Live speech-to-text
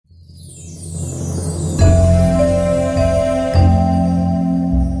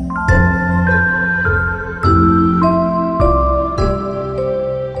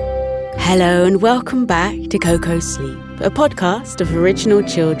Hello and welcome back to Coco's Sleep, a podcast of original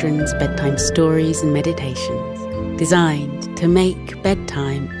children's bedtime stories and meditations designed to make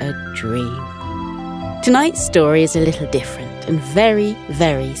bedtime a dream. Tonight's story is a little different and very,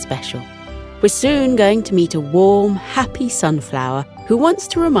 very special. We're soon going to meet a warm, happy sunflower who wants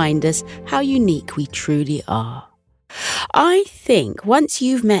to remind us how unique we truly are. I think once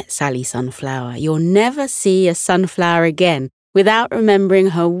you've met Sally Sunflower, you'll never see a sunflower again without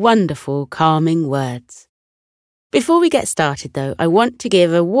remembering her wonderful, calming words. Before we get started, though, I want to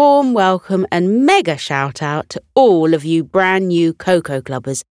give a warm welcome and mega shout-out to all of you brand new Coco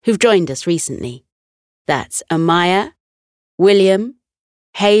Clubbers who've joined us recently. That's Amaya, William,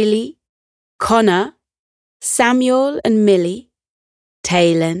 Hayley, Connor, Samuel and Millie,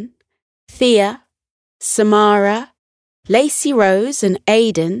 Taylon, Thea, Samara, Lacey Rose and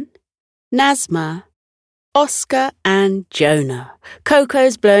Aidan, Nazma, Oscar and Jonah.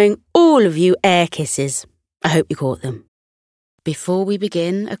 Coco's blowing all of you air kisses. I hope you caught them. Before we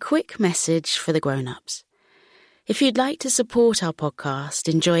begin, a quick message for the grown-ups. If you'd like to support our podcast,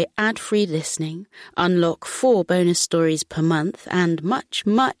 enjoy ad-free listening, unlock 4 bonus stories per month, and much,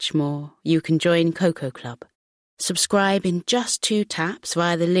 much more, you can join Coco Club. Subscribe in just 2 taps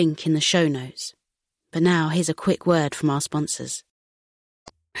via the link in the show notes. But now, here's a quick word from our sponsors.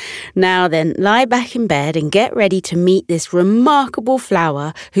 Now then, lie back in bed and get ready to meet this remarkable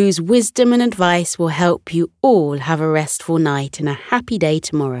flower whose wisdom and advice will help you all have a restful night and a happy day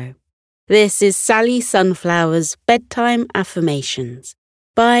tomorrow. This is Sally Sunflower's Bedtime Affirmations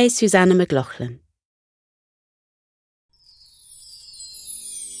by Susanna McLaughlin.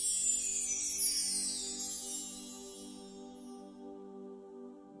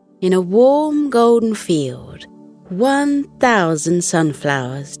 In a warm golden field, 1,000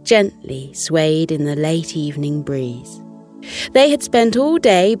 sunflowers gently swayed in the late evening breeze. They had spent all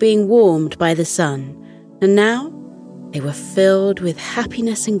day being warmed by the sun, and now they were filled with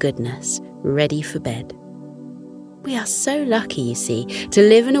happiness and goodness, ready for bed. We are so lucky, you see, to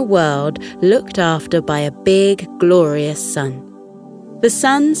live in a world looked after by a big, glorious sun. The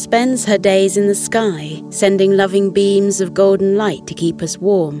sun spends her days in the sky, sending loving beams of golden light to keep us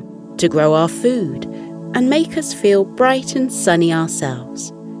warm, to grow our food, and make us feel bright and sunny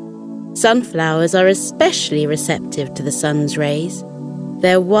ourselves. Sunflowers are especially receptive to the sun's rays.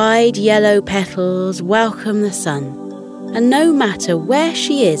 Their wide yellow petals welcome the sun, and no matter where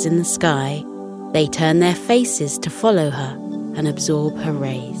she is in the sky, they turn their faces to follow her and absorb her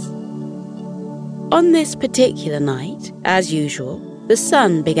rays. On this particular night, as usual, the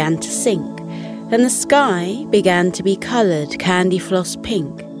sun began to sink, and the sky began to be coloured candy floss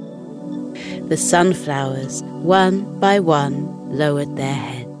pink. The sunflowers, one by one, lowered their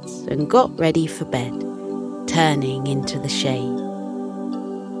heads and got ready for bed, turning into the shade.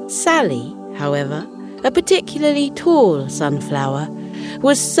 Sally, however, a particularly tall sunflower,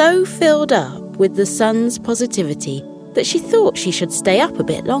 was so filled up with the sun's positivity that she thought she should stay up a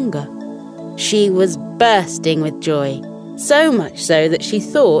bit longer. She was bursting with joy, so much so that she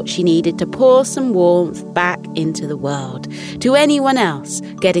thought she needed to pour some warmth back into the world, to anyone else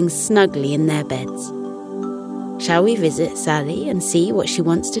getting snugly in their beds. Shall we visit Sally and see what she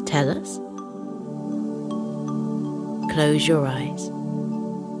wants to tell us? Close your eyes.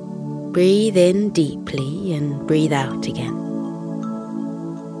 Breathe in deeply and breathe out again.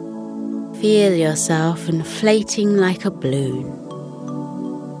 Feel yourself inflating like a balloon.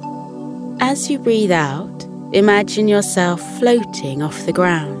 As you breathe out, imagine yourself floating off the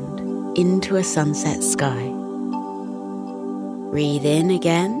ground into a sunset sky. Breathe in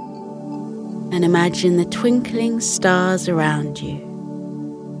again and imagine the twinkling stars around you.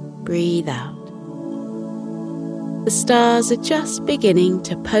 Breathe out. The stars are just beginning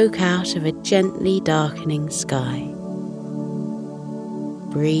to poke out of a gently darkening sky.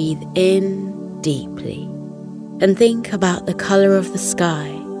 Breathe in deeply and think about the colour of the sky.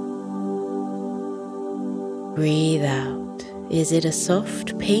 Breathe out. Is it a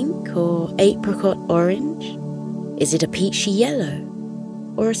soft pink or apricot orange? Is it a peachy yellow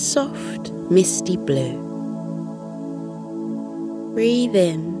or a soft misty blue? Breathe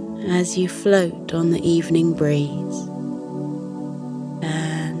in as you float on the evening breeze,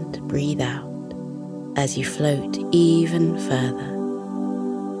 and breathe out as you float even further.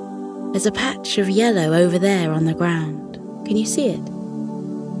 There's a patch of yellow over there on the ground. Can you see it?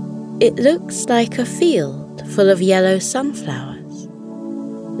 It looks like a field full of yellow sunflowers.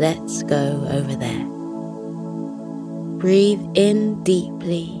 Let's go over there. Breathe in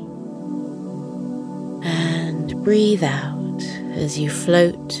deeply and breathe out as you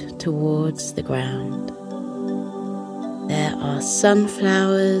float towards the ground. There are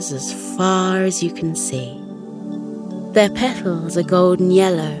sunflowers as far as you can see. Their petals are golden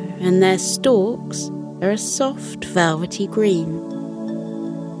yellow and their stalks are a soft velvety green.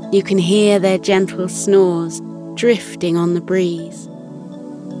 You can hear their gentle snores drifting on the breeze.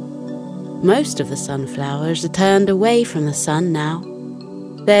 Most of the sunflowers are turned away from the sun now.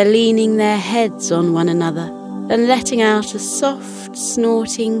 They're leaning their heads on one another and letting out a soft,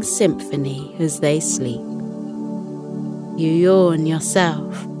 snorting symphony as they sleep. You yawn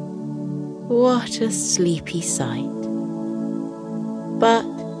yourself. What a sleepy sight. But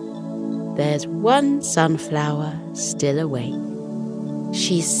there's one sunflower still awake.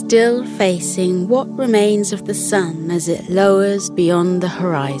 She's still facing what remains of the sun as it lowers beyond the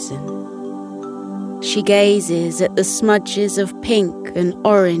horizon. She gazes at the smudges of pink and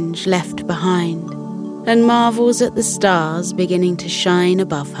orange left behind and marvels at the stars beginning to shine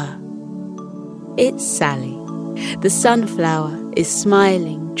above her. It's Sally. The sunflower is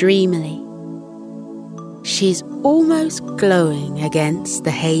smiling dreamily. She's almost glowing against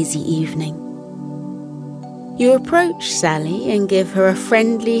the hazy evening. You approach Sally and give her a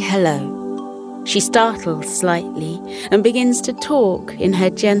friendly hello. She startles slightly and begins to talk in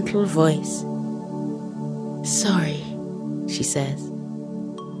her gentle voice. "Sorry," she says.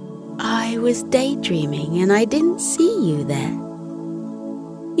 "I was daydreaming and I didn't see you there."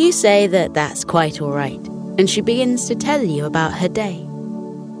 You say that that's quite all right, and she begins to tell you about her day.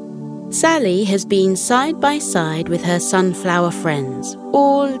 Sally has been side by side with her sunflower friends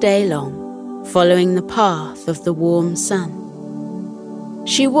all day long, following the path of the warm sun.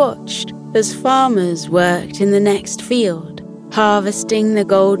 She watched as farmers worked in the next field, harvesting the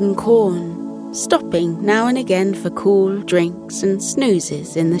golden corn, stopping now and again for cool drinks and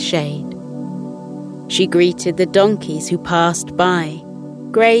snoozes in the shade. She greeted the donkeys who passed by,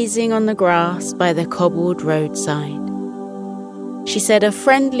 grazing on the grass by the cobbled roadside. She said a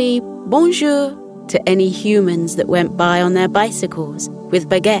friendly bonjour to any humans that went by on their bicycles with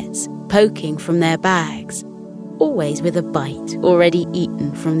baguettes poking from their bags, always with a bite already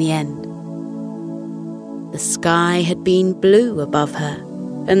eaten from the end. The sky had been blue above her,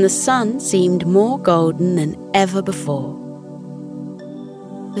 and the sun seemed more golden than ever before.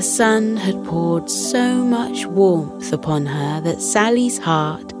 The sun had poured so much warmth upon her that Sally's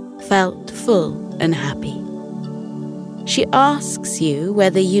heart felt full and happy. She asks you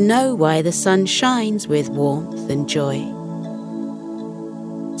whether you know why the sun shines with warmth and joy.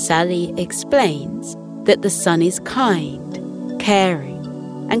 Sally explains that the sun is kind, caring,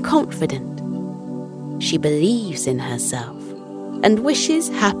 and confident. She believes in herself and wishes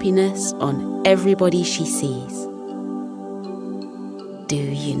happiness on everybody she sees. "Do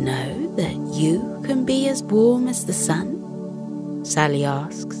you know that you can be as warm as the sun?" Sally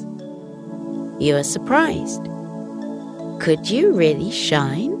asks. You are surprised. Could you really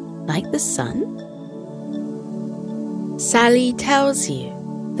shine like the sun? Sally tells you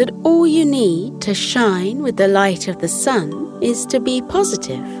that all you need to shine with the light of the sun is to be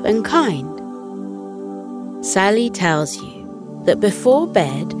positive and kind. Sally tells you that before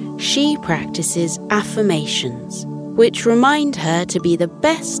bed she practices affirmations, which remind her to be the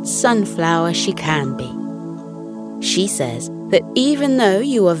best sunflower she can be. She says that even though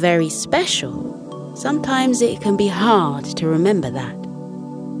you are very special, sometimes it can be hard to remember that.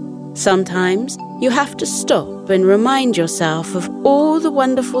 Sometimes you have to stop and remind yourself of all the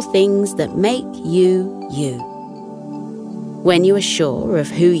wonderful things that make you, you. When you are sure of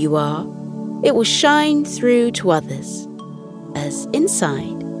who you are, it will shine through to others, as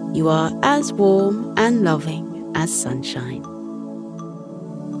inside you are as warm and loving as sunshine.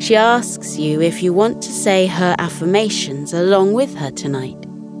 She asks you if you want to say her affirmations along with her tonight.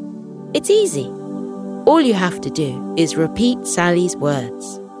 It's easy. All you have to do is repeat Sally's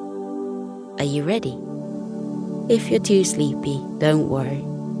words. Are you ready? If you're too sleepy, don't worry.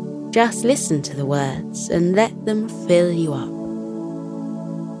 Just listen to the words and let them fill you up.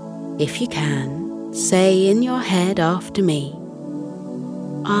 If you can, say in your head after me,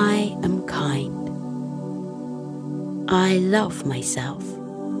 I am kind. I love myself.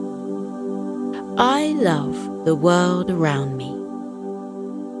 I love the world around me.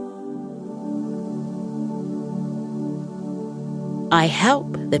 I help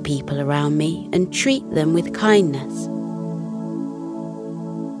the people around me and treat them with kindness.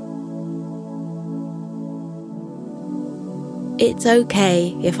 It's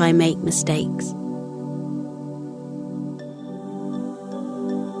okay if I make mistakes.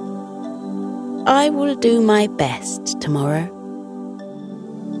 I will do my best tomorrow.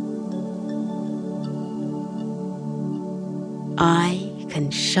 I can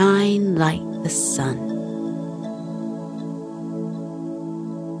shine like the sun.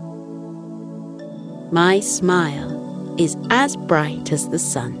 My smile is as bright as the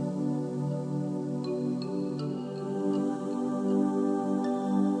sun.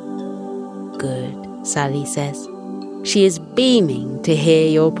 Good, Sally says. She is beaming to hear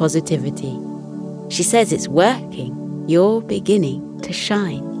your positivity. She says it's working. You're beginning to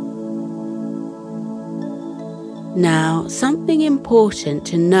shine. Now, something important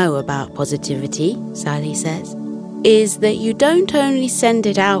to know about positivity, Sally says, is that you don't only send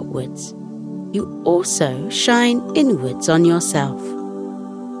it outwards, you also shine inwards on yourself.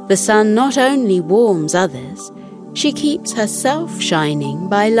 The sun not only warms others, she keeps herself shining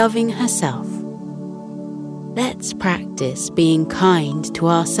by loving herself. Let's practice being kind to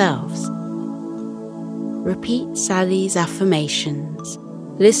ourselves. Repeat Sally's affirmations,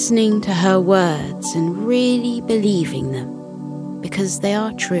 listening to her words and really believing them, because they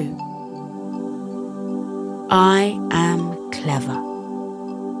are true. I am clever.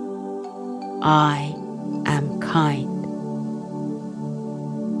 I am kind.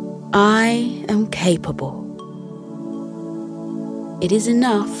 I am capable. It is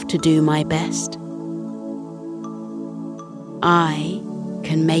enough to do my best. I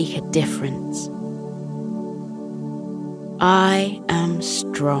can make a difference. I am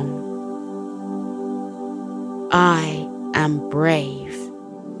strong. I am brave.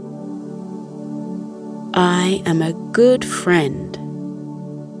 I am a good friend.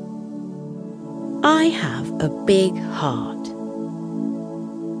 I have a big heart.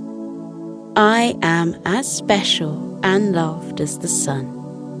 I am as special and loved as the sun.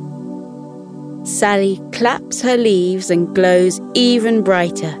 Sally claps her leaves and glows even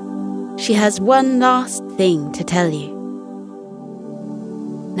brighter. She has one last thing to tell you.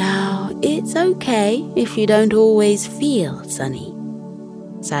 Now, it's okay if you don't always feel sunny,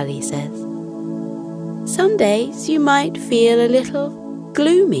 Sally says. Some days you might feel a little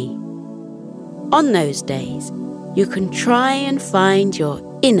gloomy. On those days, you can try and find your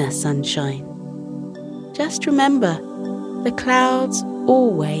inner sunshine. Just remember, the clouds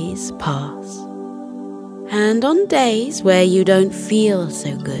always pass. And on days where you don't feel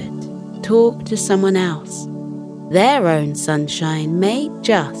so good, talk to someone else. Their own sunshine may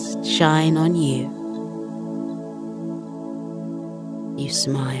just shine on you. You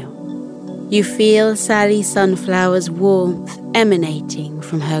smile. You feel Sally Sunflower's warmth emanating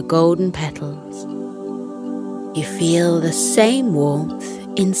from her golden petals. You feel the same warmth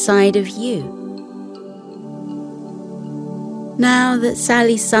inside of you. Now that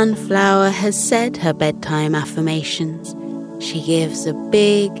Sally Sunflower has said her bedtime affirmations, she gives a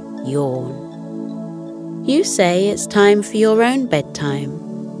big yawn. You say it's time for your own bedtime,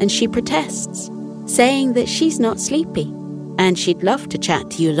 and she protests, saying that she's not sleepy and she'd love to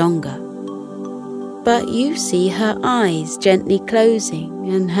chat to you longer. But you see her eyes gently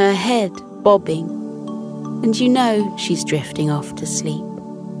closing and her head bobbing, and you know she's drifting off to sleep.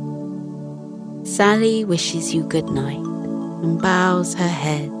 Sally wishes you good night and bows her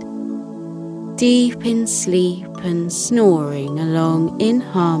head, deep in sleep and snoring along in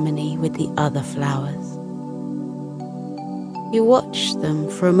harmony with the other flowers. You watch them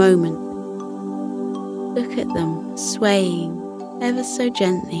for a moment. Look at them swaying ever so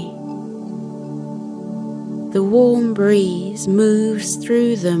gently. The warm breeze moves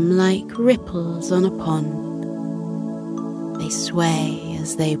through them like ripples on a pond. They sway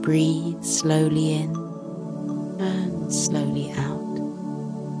as they breathe slowly in and slowly out.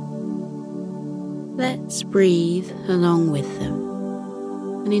 Let's breathe along with them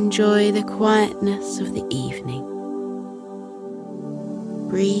and enjoy the quietness of the evening.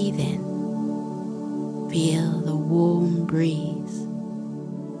 Breathe in, feel the warm breeze,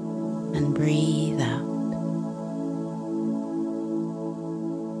 and breathe out.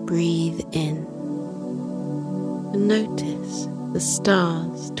 Breathe in and notice the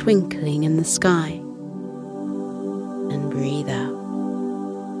stars twinkling in the sky, and breathe out.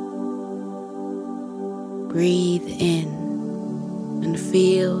 Breathe in and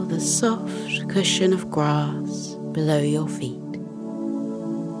feel the soft cushion of grass below your feet.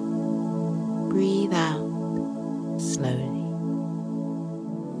 Breathe out slowly.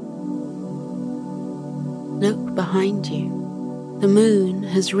 Look behind you. The moon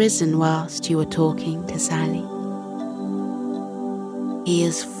has risen whilst you were talking to Sally. He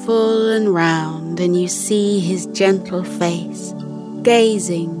is full and round, and you see his gentle face,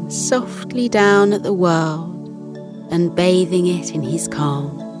 gazing softly down at the world and bathing it in his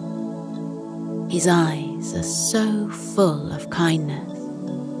calm. His eyes are so full of kindness.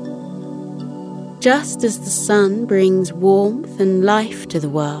 Just as the sun brings warmth and life to the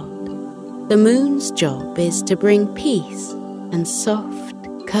world, the moon's job is to bring peace and soft,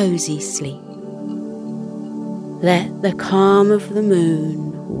 cozy sleep. Let the calm of the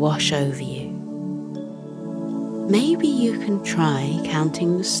moon wash over you. Maybe you can try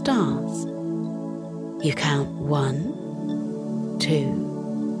counting the stars. You count 1,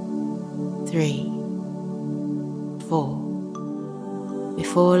 2, 3, 4.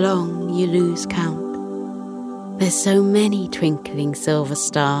 Before long, you lose count. There's so many twinkling silver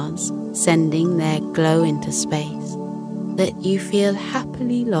stars sending their glow into space that you feel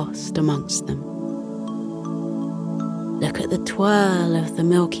happily lost amongst them. Look at the twirl of the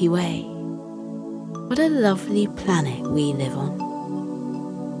Milky Way. What a lovely planet we live on.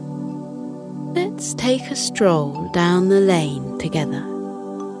 Let's take a stroll down the lane together.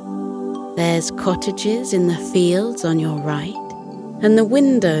 There's cottages in the fields on your right, and the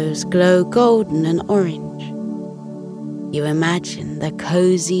windows glow golden and orange. You imagine the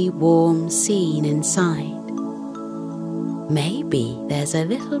cozy, warm scene inside. Maybe there's a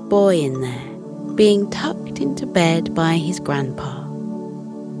little boy in there, being tucked into bed by his grandpa.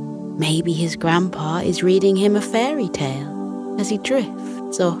 Maybe his grandpa is reading him a fairy tale as he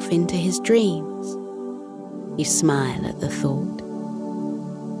drifts off into his dreams. You smile at the thought.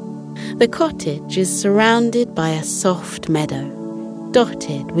 The cottage is surrounded by a soft meadow,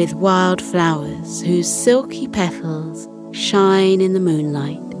 dotted with wild flowers whose silky petals shine in the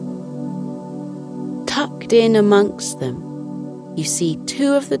moonlight. Tucked in amongst them, you see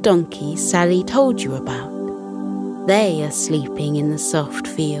 2 of the donkeys Sally told you about. They are sleeping in the soft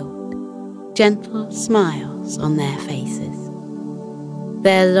field, gentle smiles on their faces.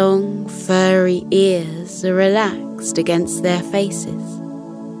 Their long, furry ears are relaxed against their faces.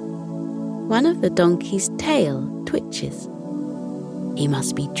 One of the donkey's tail twitches. He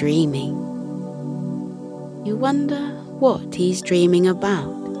must be dreaming. You wonder what he's dreaming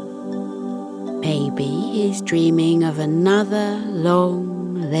about. Maybe he's dreaming of another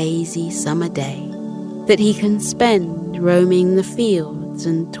long, lazy summer day that he can spend roaming the fields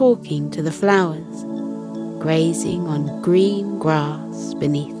and talking to the flowers, grazing on green grass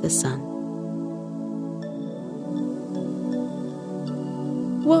beneath the sun.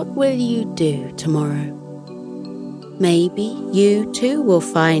 What will you do tomorrow? Maybe you too will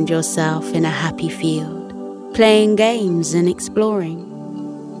find yourself in a happy field, playing games and exploring.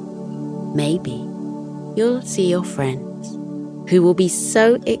 Maybe you'll see your friends who will be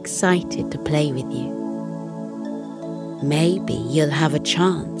so excited to play with you. Maybe you'll have a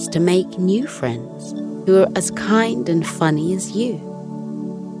chance to make new friends who are as kind and funny as you.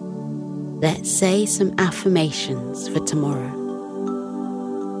 Let's say some affirmations for tomorrow.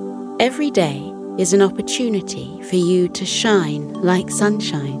 Every day is an opportunity for you to shine like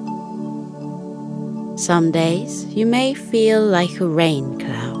sunshine. Some days you may feel like a rain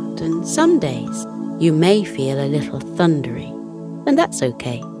cloud, and some days you may feel a little thundery, and that's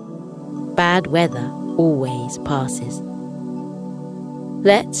okay. Bad weather always passes.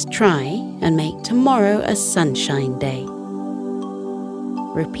 Let's try and make tomorrow a sunshine day.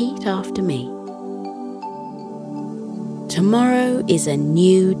 Repeat after me. Tomorrow is a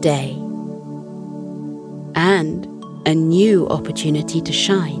new day and a new opportunity to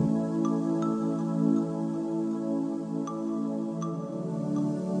shine.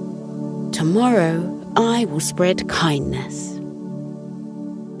 Tomorrow I will spread kindness,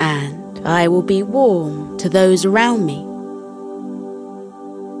 and I will be warm to those around me.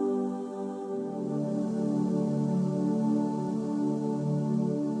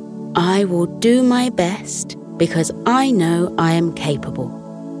 I will do my best because I know I am capable.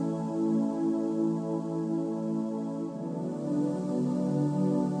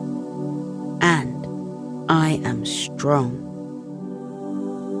 And I am strong.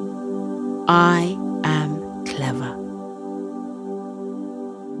 I am clever.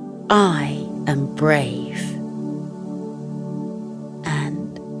 I am brave.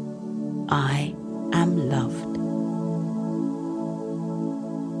 And I am loved.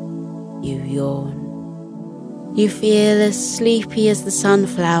 You yawn. You feel as sleepy as the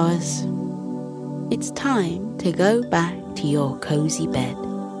sunflowers. It's time to go back to your cozy bed.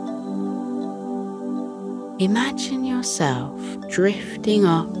 Imagine yourself drifting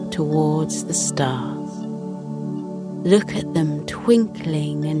up towards the stars. Look at them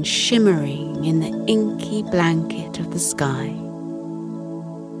twinkling and shimmering in the inky blanket of the sky.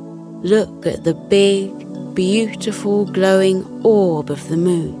 Look at the big, beautiful glowing orb of the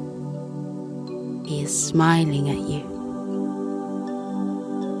moon. He is smiling at you.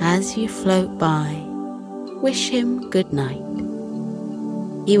 As you float by, wish him good night.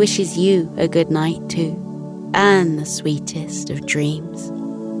 He wishes you a good night too, and the sweetest of dreams.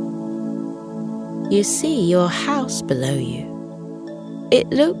 You see your house below you. It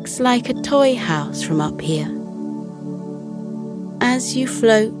looks like a toy house from up here, as you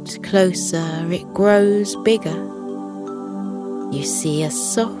float closer, it grows bigger. You see a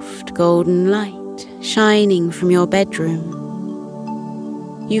soft golden light shining from your bedroom.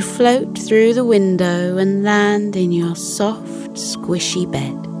 You float through the window and land in your soft, squishy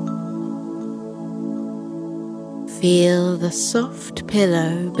bed. Feel the soft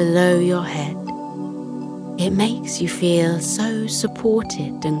pillow below your head. It makes you feel so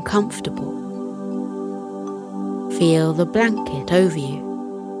supported and comfortable. Feel the blanket over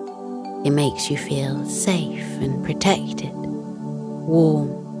you. It makes you feel safe and protected,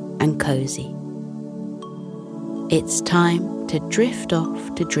 warm and cozy. It's time to drift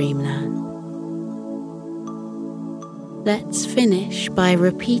off to dreamland. Let's finish by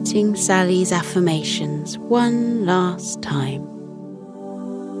repeating Sally's affirmations one last time.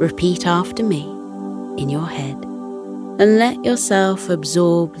 Repeat after me in your head and let yourself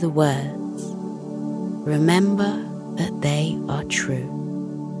absorb the words. Remember that they are true.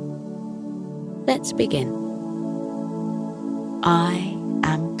 Let's begin. I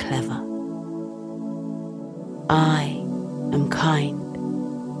am clever. I am kind.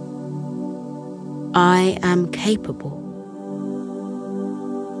 I am capable.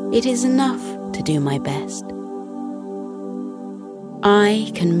 It is enough to do my best.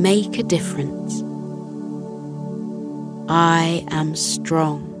 I can make a difference. I am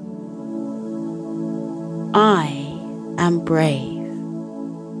strong. I am brave.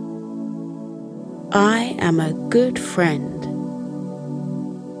 I am a good friend.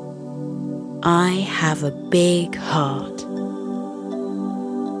 I have a big heart.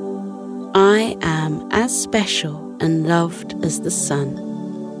 I am as special and loved as the sun.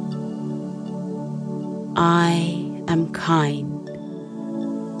 I am kind.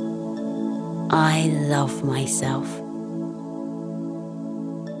 I love myself.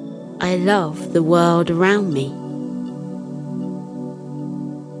 I love the world around me.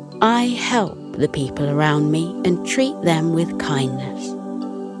 I help the people around me and treat them with kindness.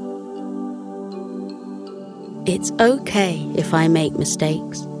 It's okay if I make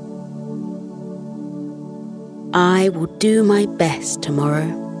mistakes. I will do my best tomorrow.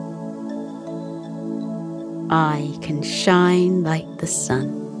 I can shine like the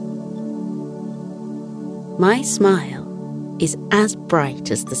sun. My smile is as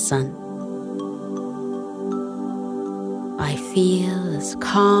bright as the sun. I feel as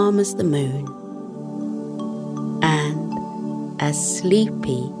calm as the moon and as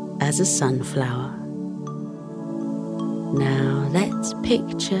sleepy as a sunflower. Now let's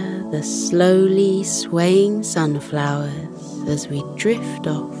picture the slowly swaying sunflowers as we drift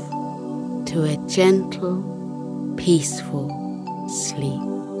off to a gentle, peaceful sleep.